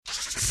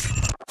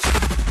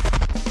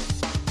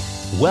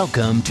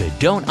Welcome to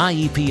Don't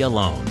IEP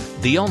Alone,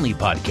 the only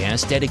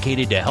podcast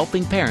dedicated to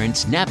helping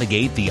parents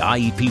navigate the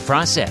IEP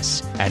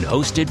process and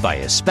hosted by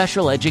a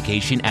special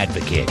education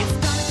advocate.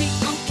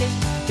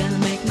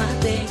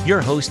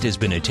 Your host has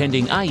been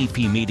attending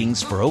IEP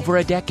meetings for over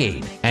a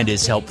decade and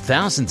has helped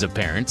thousands of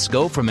parents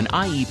go from an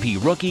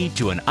IEP rookie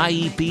to an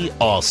IEP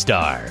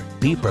all-star.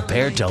 Be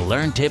prepared to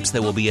learn tips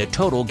that will be a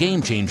total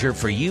game changer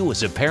for you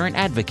as a parent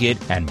advocate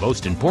and,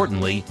 most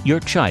importantly, your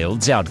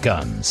child's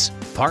outcomes.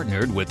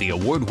 Partnered with the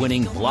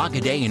award-winning Block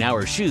a Day in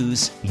Our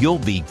Shoes, you'll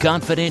be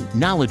confident,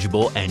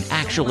 knowledgeable, and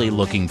actually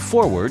looking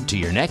forward to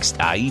your next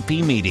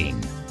IEP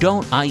meeting.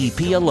 Don't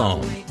IEP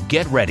alone.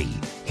 Get ready.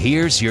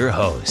 Here's your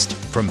host,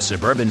 from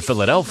suburban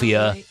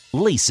Philadelphia,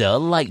 Lisa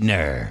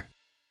Leitner.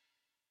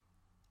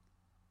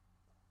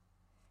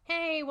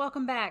 Hey,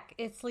 welcome back.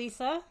 It's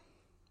Lisa.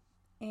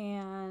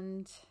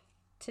 And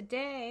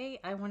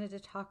today I wanted to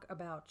talk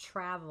about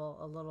travel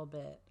a little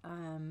bit.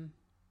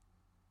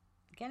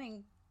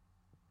 Getting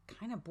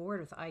kind of bored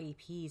with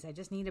IEPs. I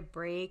just need a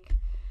break.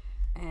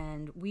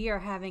 And we are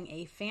having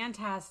a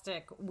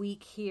fantastic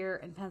week here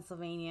in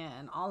Pennsylvania.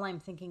 And all I'm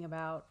thinking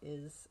about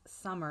is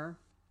summer.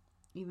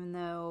 Even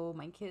though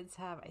my kids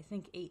have, I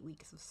think, 8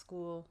 weeks of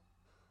school.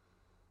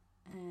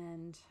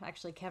 And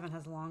actually, Kevin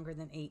has longer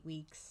than 8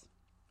 weeks.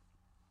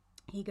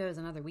 He goes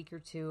another week or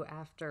two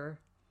after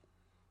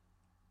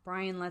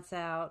Brian lets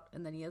out.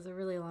 And then he has a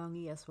really long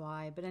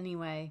ESY. But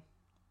anyway,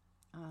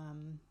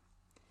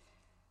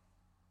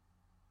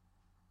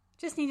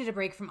 just needed a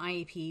break from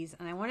IEPs.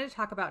 And I wanted to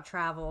talk about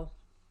travel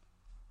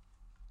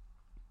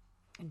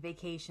and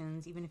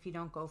vacations, even if you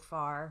don't go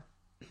far.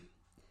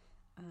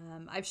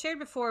 I've shared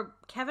before,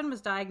 Kevin was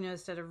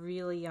diagnosed at a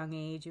really young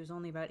age. He was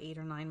only about 8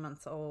 or 9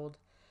 months old.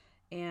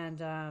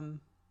 And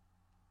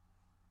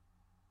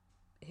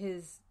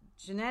his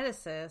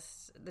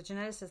geneticist,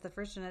 the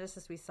first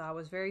geneticist we saw,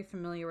 was very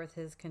familiar with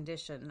his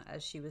condition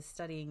as she was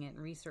studying it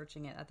and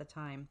researching it at the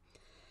time.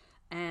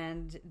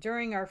 And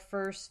during our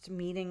first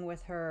meeting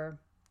with her,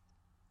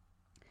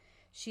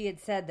 she had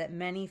said that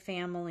many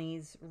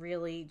families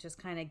really just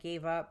kind of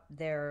gave up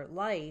their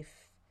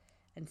life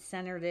and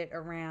centered it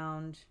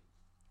around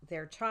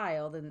their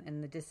child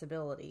and the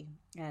disability.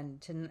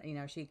 And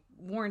she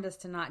warned us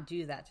to not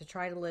do that, to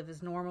try to live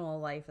as normal a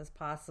life as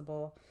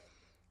possible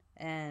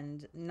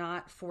and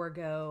not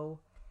forego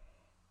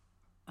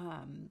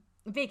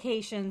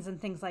vacations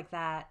and things like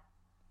that.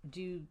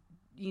 She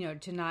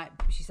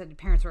said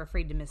parents were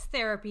afraid to miss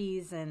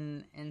therapies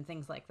and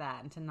things like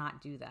that, and to not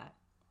do that.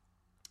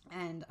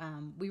 And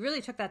we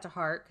really took that to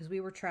heart because we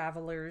were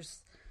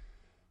travelers.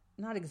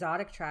 Not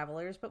exotic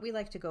travelers, but we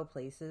like to go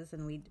places,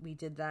 and we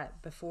did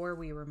that before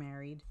we were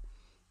married,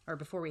 or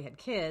before we had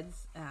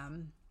kids,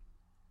 and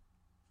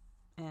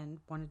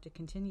wanted to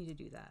continue to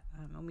do that,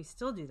 and we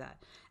still do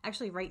that.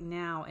 Actually, right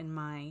now,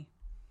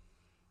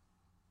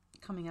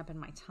 coming up in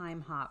my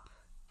time hop,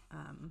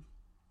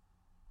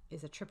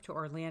 is a trip to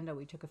Orlando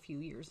we took a few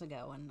years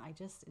ago, and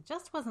it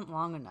just wasn't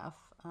long enough.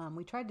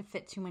 We tried to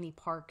fit too many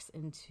parks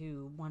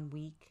into 1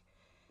 week,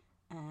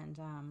 and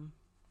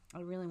I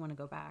really want to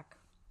go back.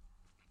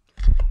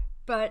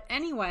 But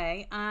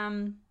anyway,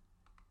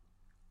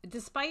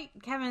 despite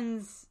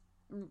Kevin's,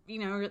 he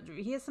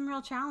has some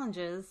real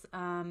challenges.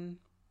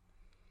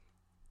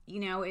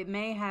 It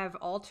may have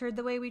altered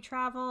the way we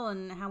travel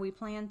and how we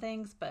plan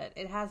things, but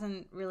it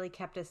hasn't really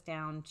kept us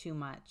down too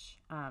much.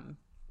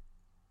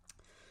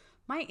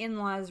 My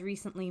in-laws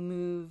recently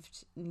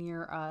moved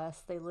near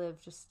us. They live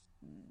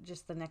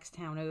just the next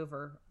town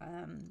over.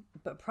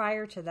 But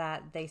prior to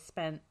that, they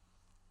spent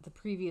the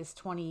previous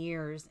 20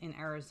 years in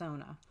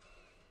Arizona.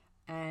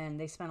 And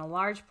they spent a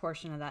large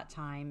portion of that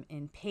time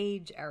in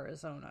Page,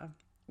 Arizona,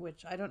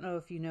 which I don't know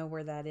if you know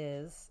where that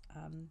is.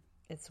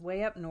 It's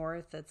way up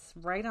north. It's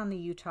right on the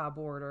Utah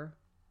border.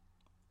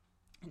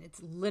 And it's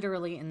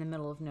literally in the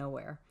middle of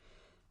nowhere.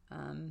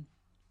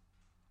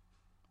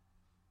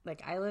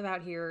 I live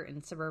out here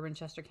in suburban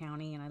Chester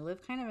County, and I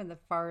live kind of in the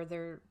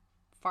farther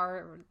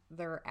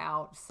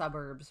out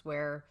suburbs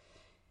where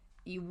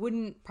you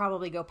wouldn't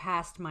probably go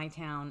past my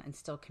town and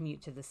still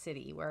commute to the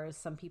city, whereas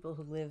some people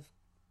who live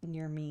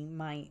near me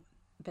might.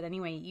 But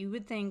anyway, you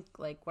would think,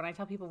 when I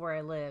tell people where I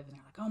live, and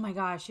they're like, oh my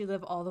gosh, you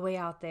live all the way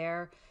out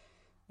there.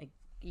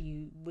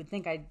 You would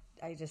think I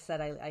just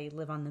said I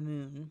live on the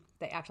moon.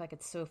 They act like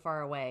it's so far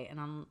away, and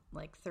I'm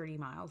 30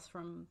 miles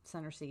from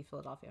Center City,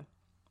 Philadelphia.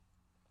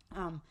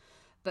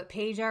 But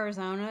Page,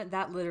 Arizona,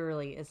 that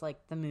literally is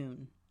like the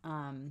moon.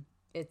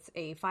 It's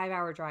a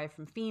 5-hour drive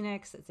from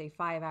Phoenix. It's a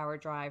 5-hour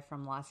drive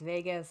from Las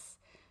Vegas,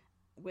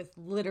 with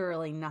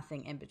literally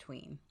nothing in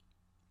between.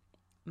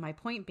 My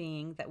point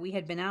being that we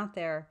had been out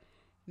there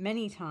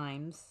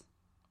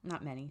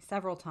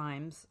several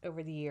times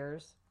over the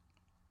years,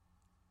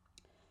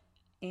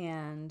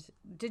 and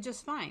did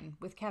just fine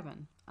with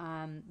Kevin.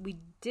 We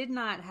did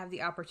not have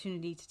the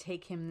opportunity to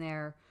take him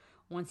there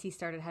once he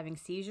started having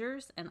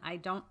seizures, and I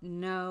don't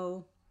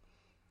know.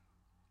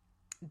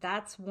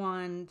 That's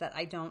one that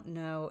I don't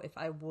know if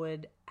I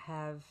would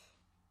have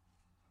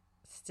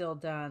still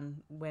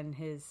done when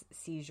his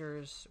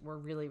seizures were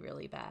really,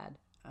 really bad.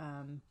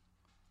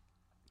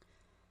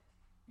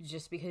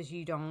 just because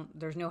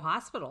there's no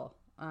hospital.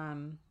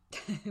 Some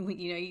of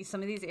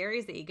these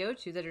areas that you go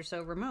to that are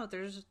so remote,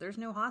 there's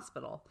no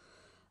hospital.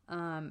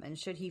 And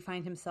should he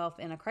find himself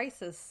in a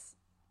crisis,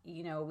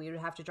 we would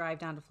have to drive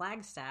down to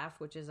Flagstaff,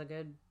 which is a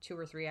good 2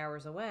 or 3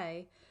 hours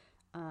away,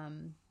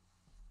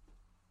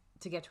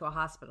 to get to a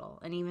hospital.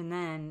 And even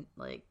then,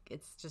 like,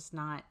 it's just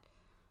not,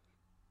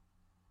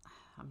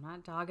 I'm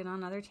not dogging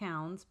on other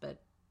towns,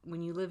 but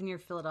when you live near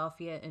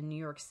Philadelphia and New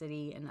York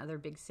City and other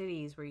big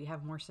cities where you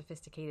have more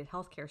sophisticated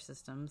healthcare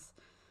systems,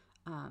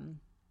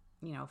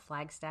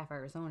 Flagstaff,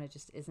 Arizona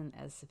just isn't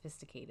as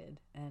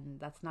sophisticated. And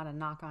that's not a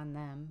knock on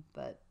them,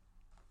 but,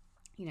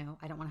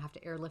 I don't want to have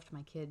to airlift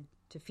my kid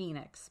to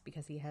Phoenix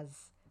because he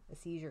has a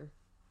seizure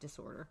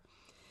disorder.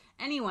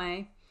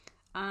 Anyway,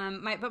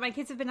 but my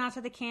kids have been out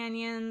to the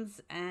canyons,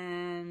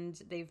 and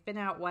they've been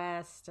out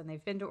west, and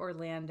they've been to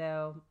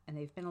Orlando, and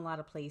they've been a lot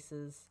of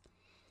places.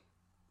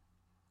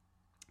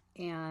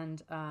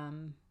 And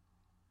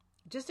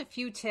just a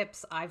few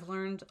tips I've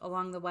learned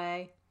along the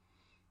way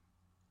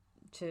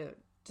to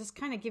just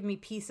kind of give me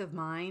peace of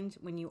mind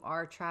when you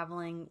are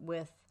traveling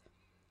with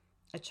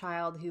a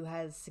child who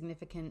has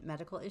significant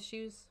medical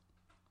issues.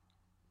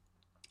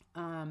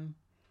 One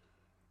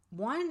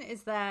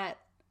is that,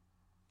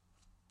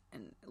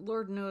 and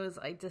Lord knows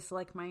I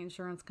dislike my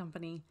insurance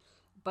company,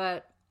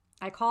 but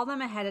I call them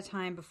ahead of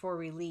time before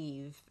we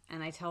leave,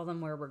 and I tell them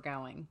where we're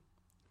going.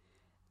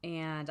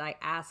 And I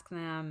ask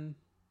them,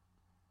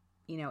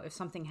 if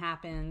something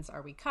happens,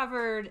 are we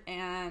covered?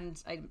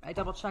 And I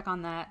double check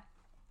on that.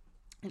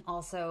 And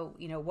also,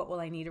 what will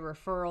I need a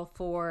referral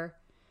for?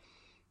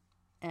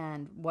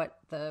 And what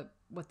the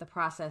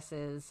process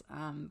is.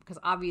 Because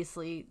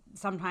obviously,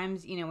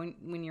 sometimes,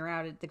 when you're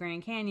out at the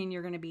Grand Canyon,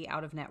 you're going to be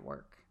out of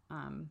network.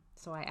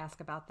 So I ask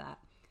about that.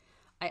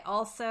 I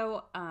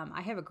also,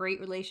 I have a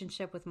great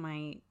relationship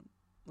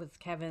with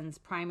Kevin's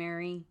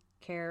primary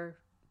care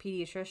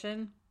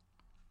pediatrician.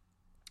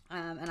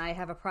 And I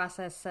have a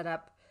process set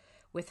up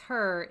with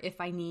her if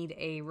I need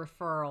a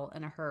referral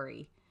in a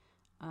hurry.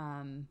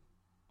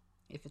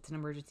 If it's an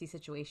emergency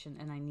situation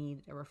and I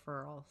need a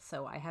referral.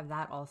 So I have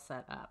that all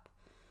set up.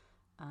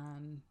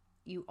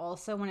 You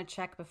also want to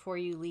check before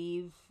you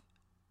leave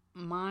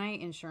my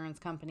insurance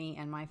company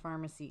and my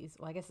pharmacies.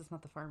 Well, I guess it's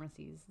not the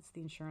pharmacies, it's the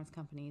insurance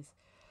companies.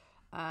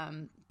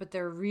 But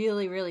they're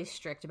really, really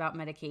strict about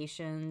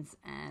medications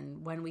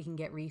and when we can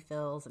get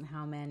refills and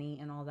how many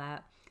and all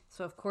that.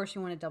 So, of course,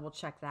 you want to double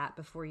check that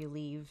before you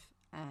leave.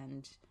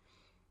 And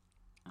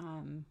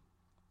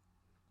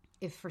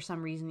if for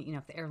some reason,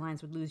 if the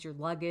airlines would lose your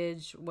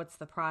luggage, what's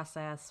the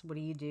process? What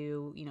do you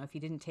do? If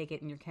you didn't take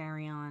it in your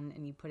carry-on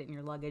and you put it in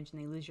your luggage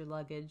and they lose your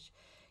luggage,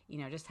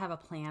 just have a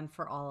plan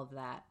for all of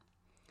that.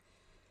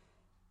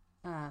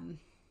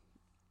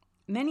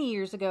 Many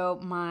years ago,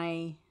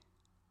 my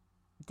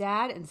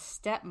dad and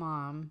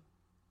stepmom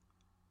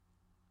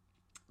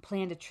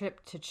planned a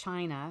trip to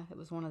China. It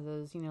was one of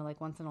those, like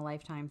once in a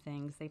lifetime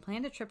things. They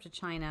planned a trip to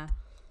China,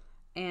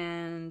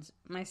 and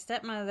my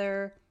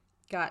stepmother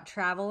got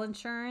travel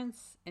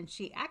insurance, and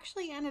she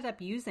actually ended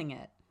up using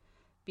it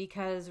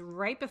because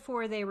right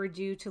before they were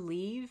due to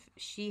leave,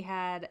 she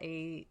had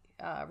a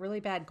really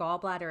bad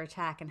gallbladder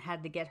attack and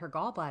had to get her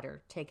gallbladder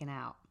taken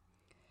out.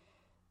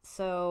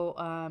 So,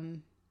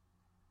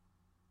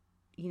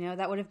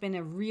 that would have been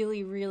a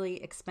really,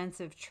 really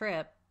expensive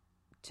trip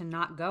to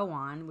not go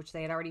on, which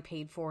they had already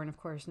paid for. And of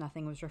course,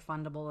 nothing was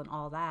refundable and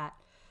all that.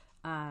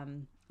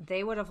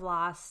 They would have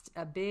lost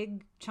a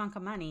big chunk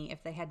of money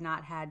if they had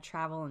not had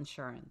travel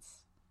insurance.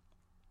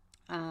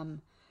 I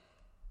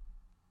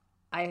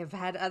have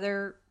had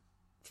other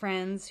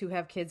friends who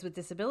have kids with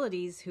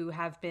disabilities who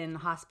have been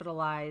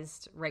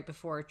hospitalized right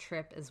before a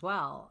trip as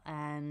well.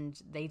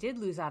 And they did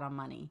lose out on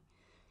money.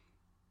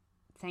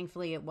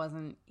 Thankfully, it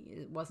wasn't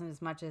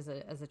as much as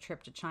a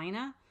trip to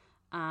China.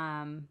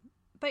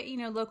 But,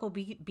 local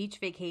beach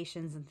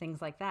vacations and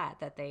things like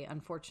that they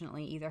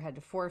unfortunately either had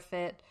to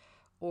forfeit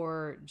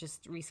or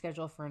just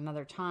reschedule for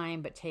another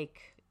time, but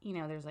take,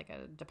 there's like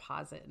a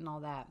deposit and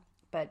all that.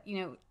 But,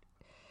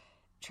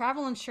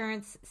 travel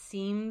insurance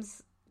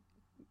seems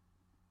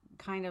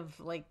kind of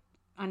like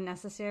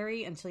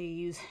unnecessary until you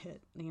use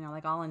it,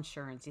 like all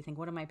insurance. You think,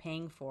 what am I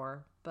paying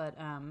for? But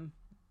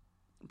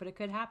it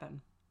could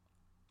happen.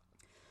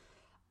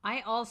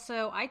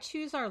 I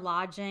choose our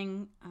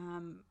lodging,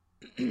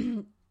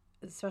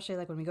 especially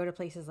like when we go to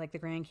places like the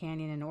Grand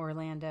Canyon in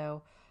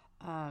Orlando.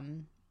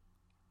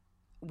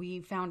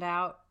 We found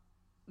out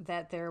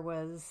that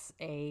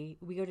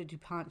we go to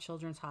DuPont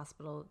Children's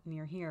Hospital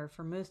near here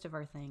for most of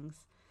our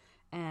things.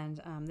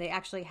 And they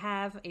actually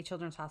have a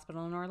children's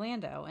hospital in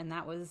Orlando. And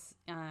that was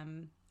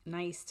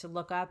nice to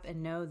look up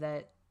and know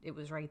that it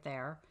was right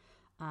there.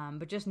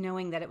 But just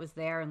knowing that it was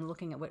there and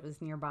looking at what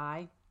was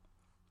nearby.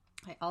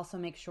 I also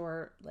make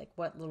sure like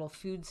what little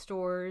food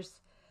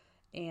stores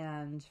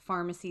and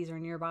pharmacies are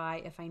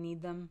nearby if I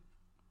need them.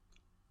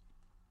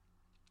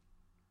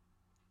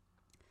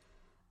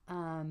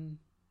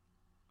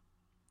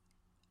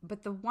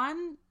 But the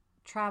one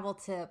travel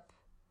tip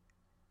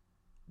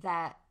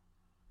that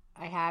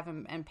I have,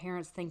 and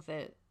parents think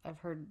that I've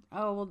heard,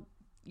 oh, well,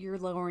 you're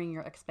lowering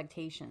your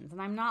expectations.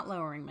 And I'm not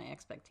lowering my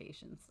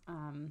expectations.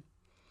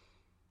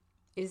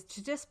 Is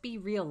to just be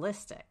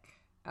realistic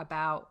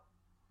about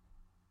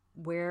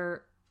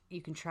where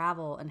you can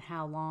travel and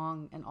how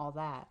long and all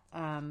that.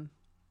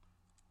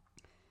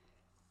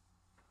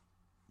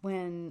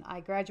 When I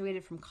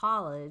graduated from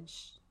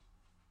college,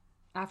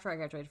 after I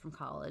graduated from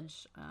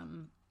college,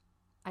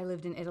 I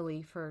lived in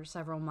Italy for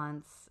several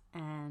months.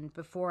 And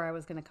before I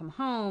was going to come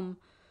home,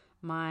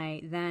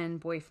 my then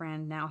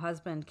boyfriend, now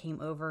husband,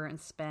 came over and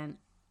spent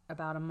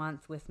about a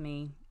month with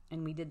me.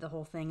 And we did the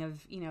whole thing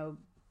of,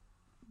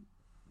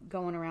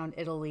 going around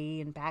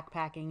Italy and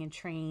backpacking and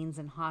trains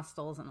and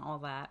hostels and all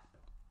that.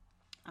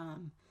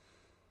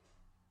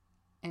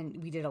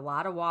 And we did a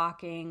lot of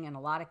walking and a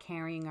lot of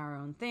carrying our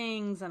own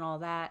things and all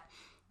that.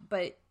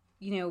 But,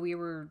 we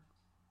were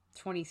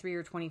 23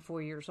 or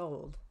 24 years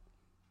old.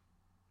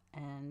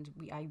 And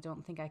I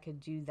don't think I could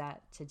do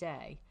that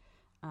today.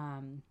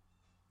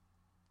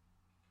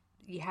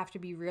 You have to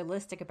be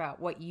realistic about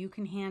what you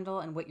can handle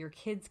and what your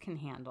kids can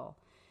handle.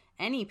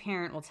 Any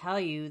parent will tell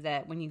you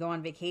that when you go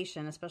on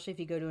vacation, especially if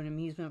you go to an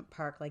amusement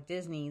park like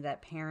Disney,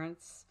 that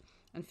parents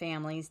and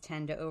families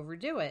tend to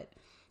overdo it.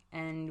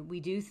 And we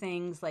do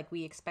things like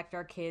we expect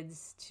our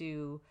kids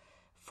to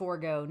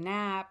forego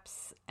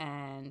naps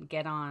and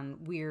get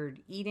on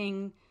weird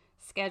eating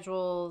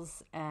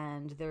schedules,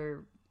 and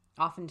they're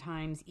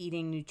oftentimes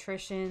eating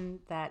nutrition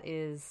that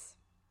is,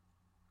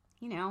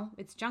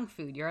 it's junk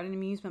food. You're at an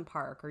amusement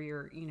park, or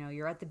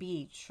you're at the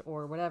beach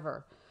or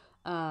whatever.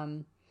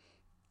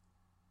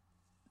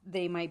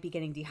 They might be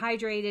getting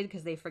dehydrated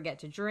because they forget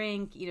to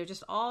drink,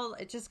 it's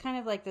just kind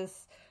of like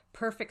this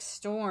perfect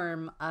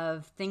storm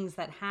of things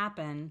that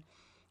happen.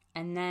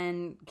 And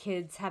then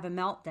kids have a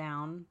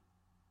meltdown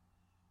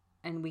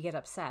and we get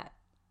upset.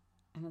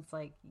 And it's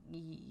like,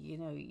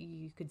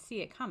 you could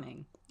see it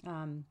coming.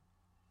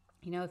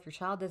 If your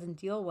child doesn't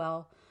deal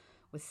well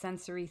with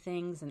sensory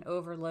things and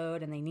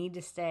overload, and they need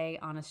to stay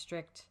on a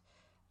strict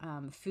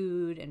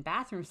food and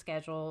bathroom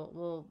schedule,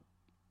 well,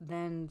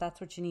 then that's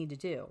what you need to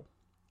do.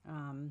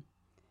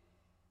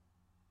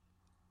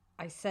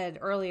 I said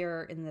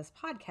earlier in this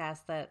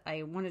podcast that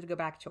I wanted to go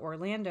back to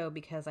Orlando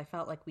because I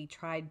felt like we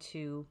tried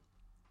to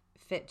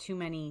fit too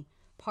many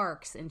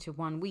parks into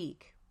 1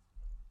 week,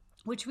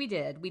 which we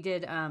did. We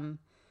did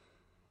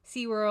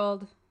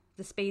SeaWorld,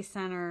 the Space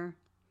Center,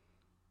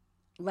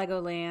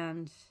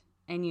 Legoland,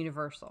 and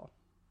Universal.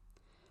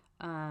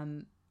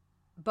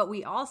 But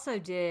we also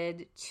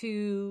did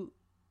 2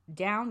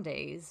 down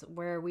days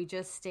where we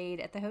just stayed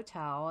at the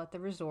hotel, at the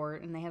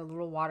resort, and they had a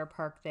little water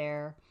park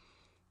there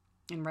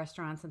and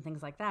restaurants and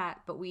things like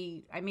that. But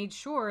I made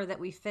sure that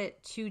we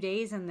fit 2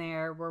 days in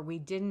there where we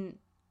didn't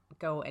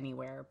go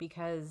anywhere,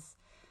 because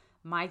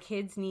my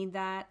kids need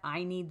that.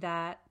 I need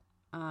that.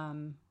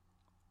 I'm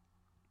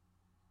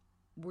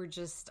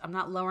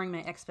not lowering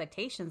my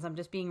expectations. I'm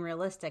just being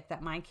realistic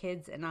that my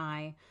kids and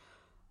I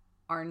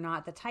are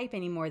not the type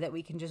anymore that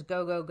we can just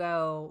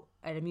go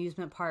at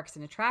amusement parks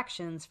and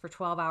attractions for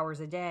 12 hours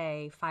a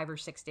day, 5 or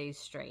 6 days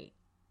straight.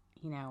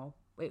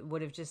 It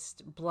would have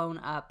just blown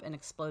up and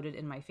exploded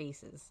in our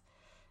faces.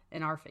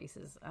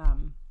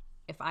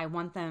 If I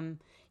want them,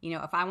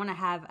 if I want to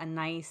have a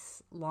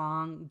nice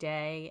long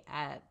day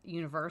at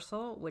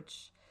Universal,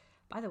 which,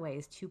 by the way,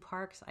 is 2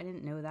 parks. I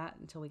didn't know that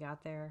until we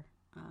got there.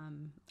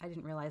 I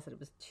didn't realize that it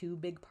was 2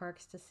 big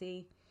parks to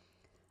see.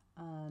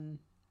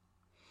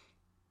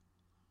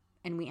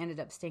 And we ended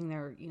up staying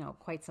there,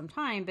 quite some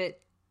time, but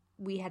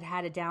we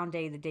had a down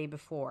day the day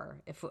before.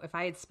 If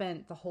I had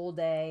spent the whole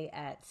day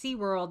at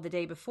SeaWorld the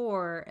day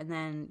before and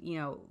then,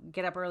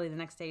 get up early the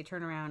next day,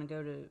 turn around and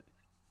go to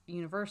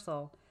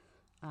Universal,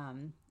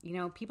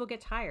 people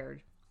get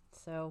tired.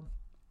 So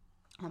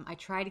I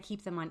try to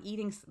keep them on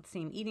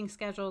same eating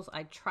schedules.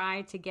 I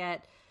try to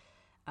get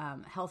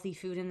healthy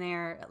food in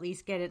there, at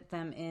least get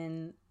them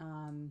in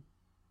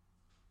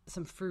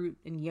some fruit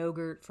and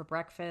yogurt for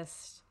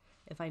breakfast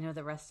if I know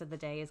the rest of the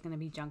day is going to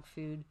be junk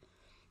food.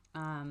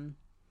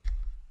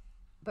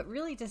 But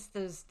really just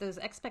those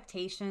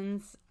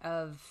expectations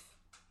of,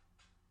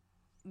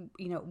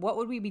 what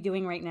would we be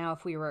doing right now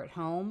if we were at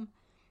home?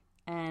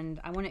 And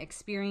I want to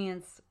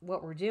experience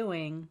what we're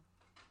doing,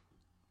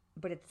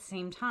 but at the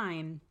same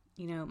time,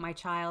 my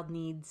child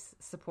needs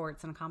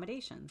supports and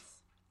accommodations.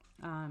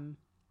 And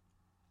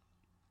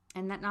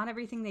that not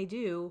everything they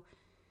do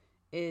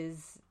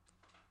is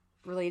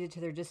related to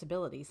their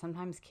disability.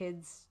 Sometimes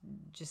kids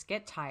just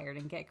get tired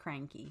and get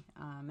cranky,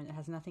 and it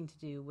has nothing to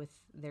do with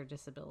their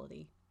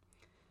disability.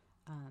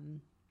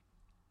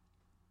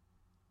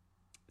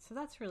 So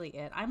that's really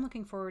it. I'm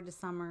looking forward to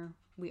summer.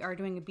 We are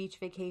doing a beach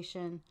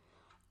vacation.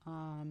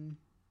 I'm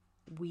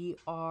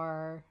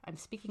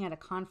speaking at a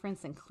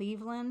conference in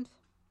Cleveland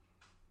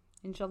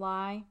in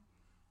July.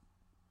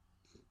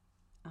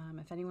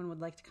 If anyone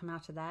would like to come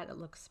out to that, it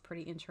looks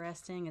pretty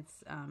interesting.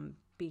 It's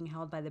being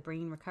held by the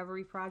Brain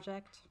Recovery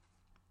Project.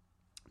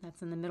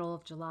 That's in the middle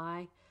of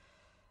July.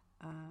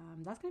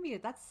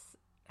 That's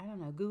I don't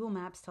know, Google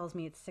Maps tells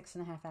me it's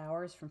 6.5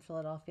 hours from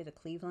Philadelphia to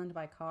Cleveland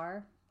by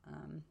car.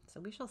 So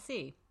we shall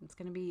see. It's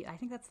going to be, I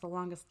think that's the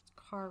longest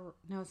car.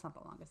 No, it's not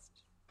the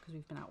longest because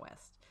we've been out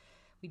west.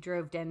 We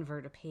drove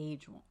Denver to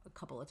Page a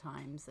couple of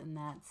times, and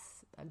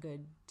that's a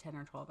good 10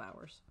 or 12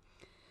 hours.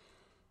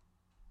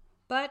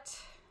 But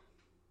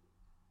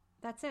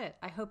that's it.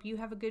 I hope you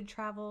have a good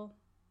travel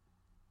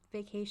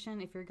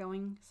vacation if you're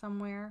going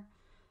somewhere.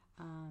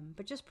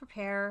 But just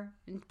prepare,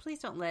 and please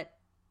don't let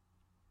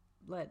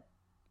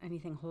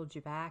anything hold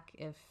you back.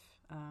 If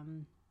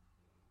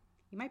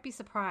you might be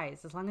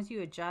surprised, as long as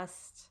you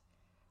adjust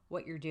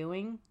what you're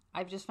doing.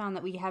 I've just found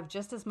that we have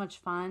just as much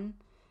fun,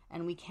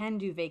 and we can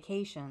do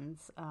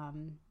vacations.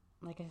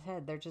 Like I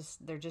said, they're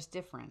just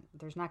different.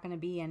 There's not going to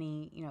be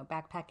any,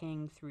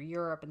 backpacking through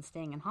Europe and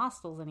staying in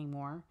hostels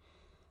anymore.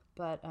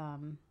 But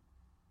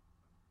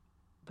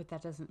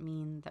that doesn't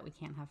mean that we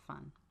can't have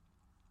fun.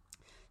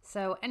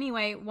 So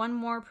anyway, one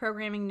more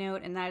programming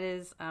note, and that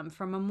is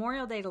from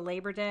Memorial Day to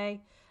Labor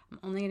Day, I'm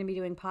only going to be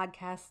doing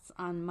podcasts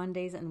on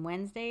Mondays and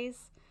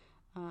Wednesdays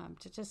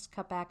to just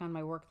cut back on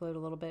my workload a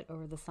little bit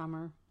over the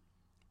summer.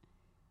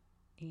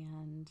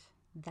 And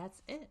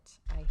that's it.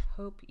 I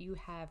hope you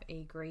have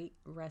a great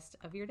rest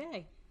of your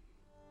day.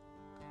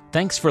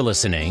 Thanks for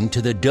listening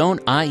to the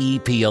Don't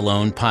IEP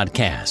Alone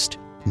podcast.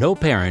 No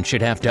parent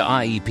should have to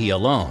IEP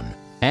alone.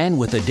 And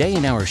with A Day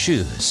in Our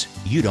Shoes,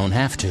 you don't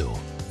have to.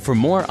 For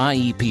more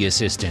IEP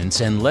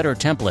assistance and letter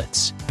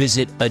templates,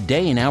 visit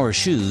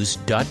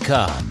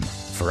adayinourshoes.com.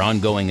 For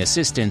ongoing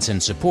assistance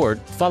and support,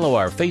 follow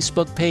our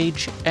Facebook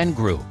page and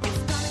group.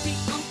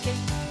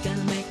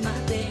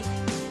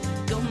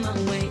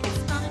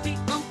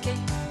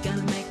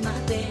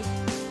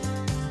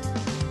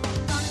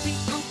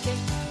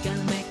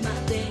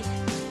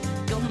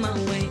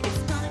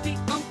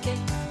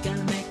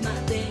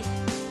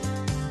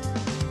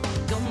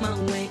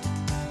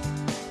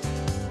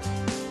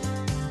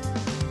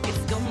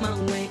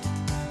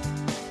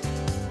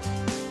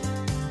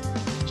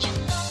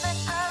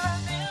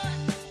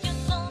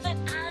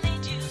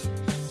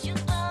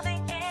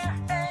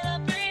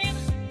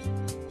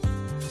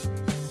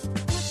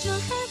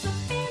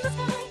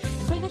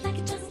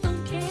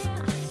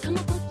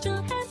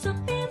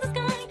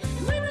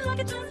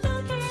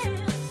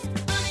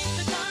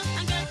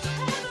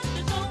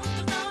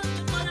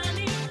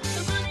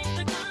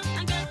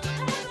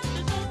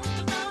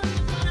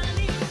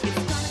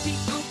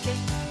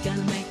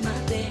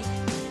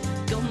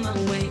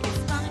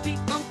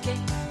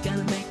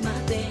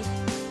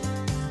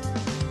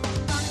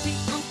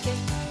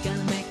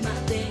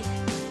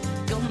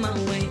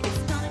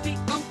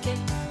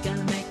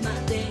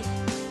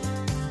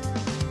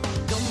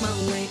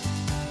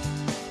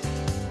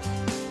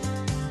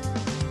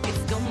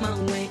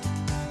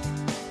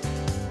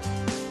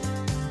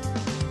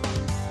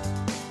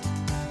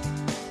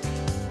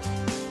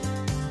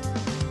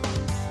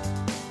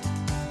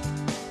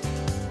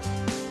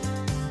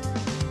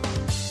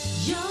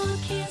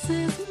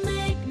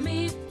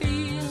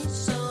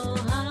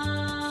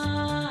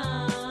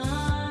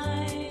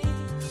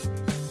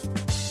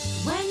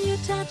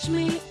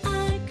 Me,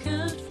 I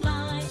could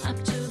fly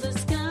up to the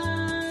sky.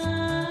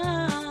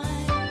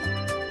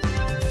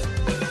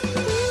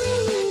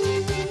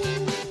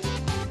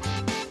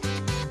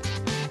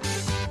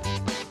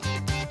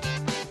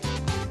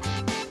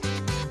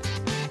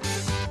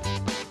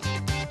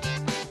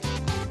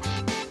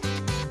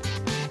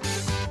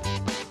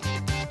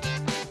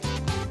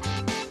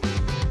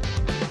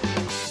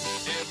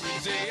 Every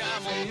day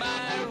I'm on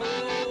my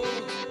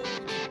road,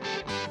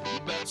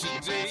 but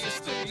today is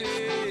the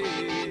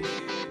day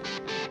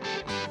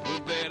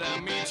that I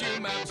meet you,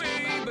 my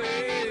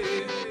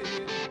baby.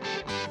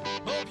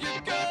 Hope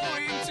you're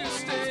going to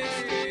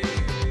stay.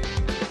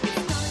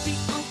 It's gonna be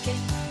okay,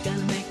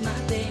 gonna make my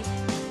day.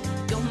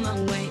 Go my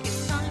way,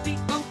 it's gonna be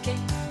okay,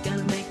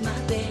 gonna make my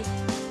day.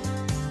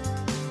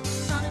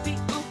 It's gonna be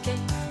okay,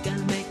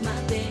 gonna make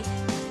my day.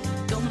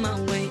 Go my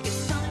way,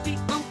 it's gonna be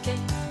okay,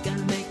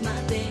 gonna make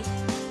my day.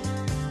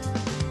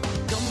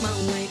 Go my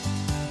way.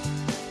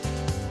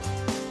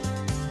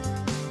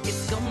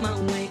 It's go my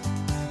way.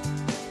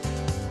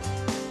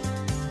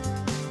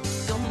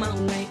 Go my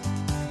way.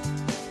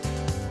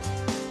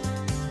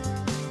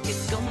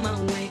 It's go my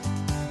way.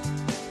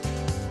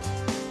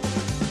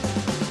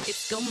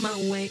 It's go my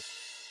way.